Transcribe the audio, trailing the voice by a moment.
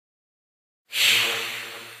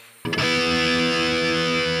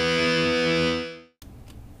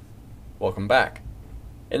Welcome back.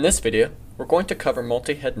 In this video, we're going to cover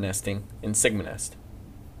multi-head nesting in SigmaNEST.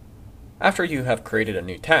 After you have created a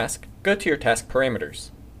new task, go to your task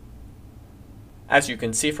parameters. As you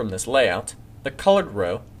can see from this layout, the colored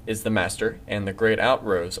row is the master and the grayed out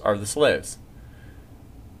rows are the slaves.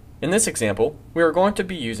 In this example, we are going to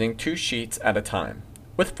be using 2 sheets at a time,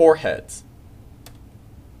 with 4 heads.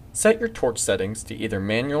 Set your torch settings to either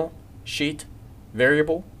manual, sheet,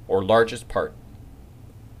 variable, or largest part.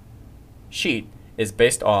 Sheet is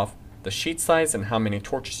based off the sheet size and how many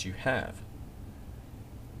torches you have.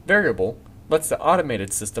 Variable lets the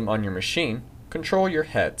automated system on your machine control your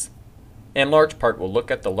heads, and large part will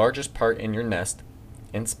look at the largest part in your nest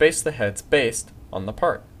and space the heads based on the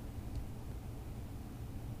part.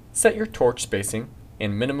 Set your torch spacing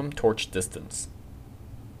and minimum torch distance.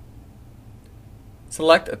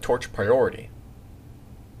 Select a torch priority.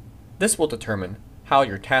 This will determine how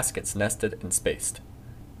your task gets nested and spaced.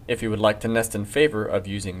 If you would like to nest in favor of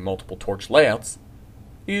using multiple torch layouts,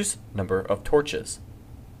 use number of torches.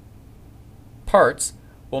 Parts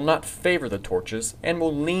will not favor the torches and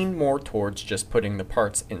will lean more towards just putting the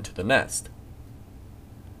parts into the nest.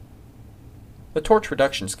 The torch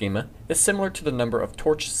reduction schema is similar to the number of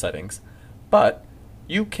torch settings, but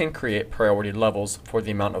you can create priority levels for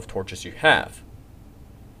the amount of torches you have.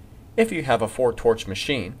 If you have a 4-torch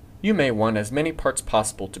machine, you may want as many parts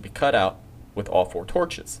possible to be cut out with all 4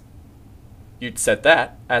 torches. You'd set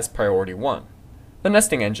that as priority 1. The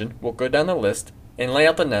nesting engine will go down the list and lay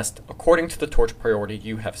out the nest according to the torch priority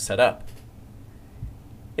you have set up.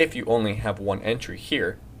 If you only have one entry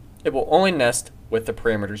here, it will only nest with the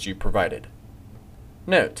parameters you provided.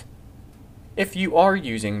 Note, if you are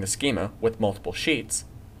using the schema with multiple sheets,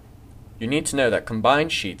 you need to know that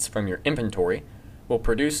combined sheets from your inventory will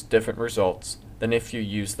produce different results than if you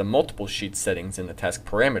use the multiple sheet settings in the task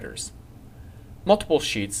parameters. Multiple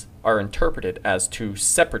sheets are interpreted as 2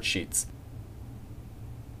 separate sheets,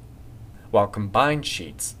 while combined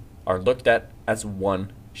sheets are looked at as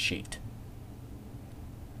 1 sheet.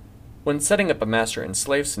 When setting up a master and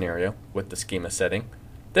slave scenario with the schema setting,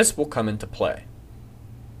 this will come into play.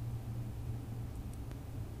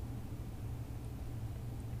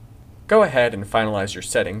 Go ahead and finalize your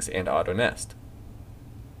settings and auto nest.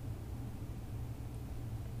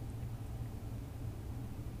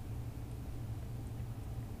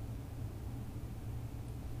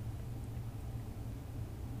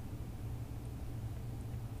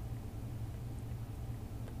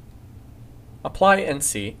 Apply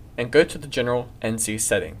NC and go to the general NC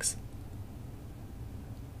settings.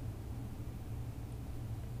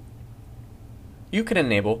 You can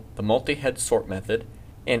enable the multi-head sort method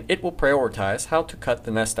and it will prioritize how to cut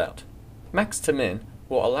the nest out. Max to min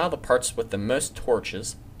will allow the parts with the most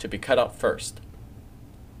torches to be cut out first.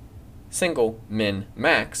 Single min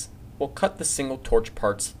max will cut the single torch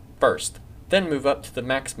parts first, then move up to the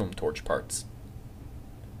maximum torch parts.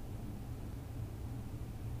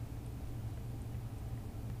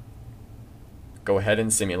 Go ahead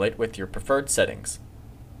and simulate with your preferred settings.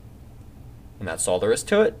 And that's all there is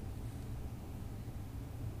to it.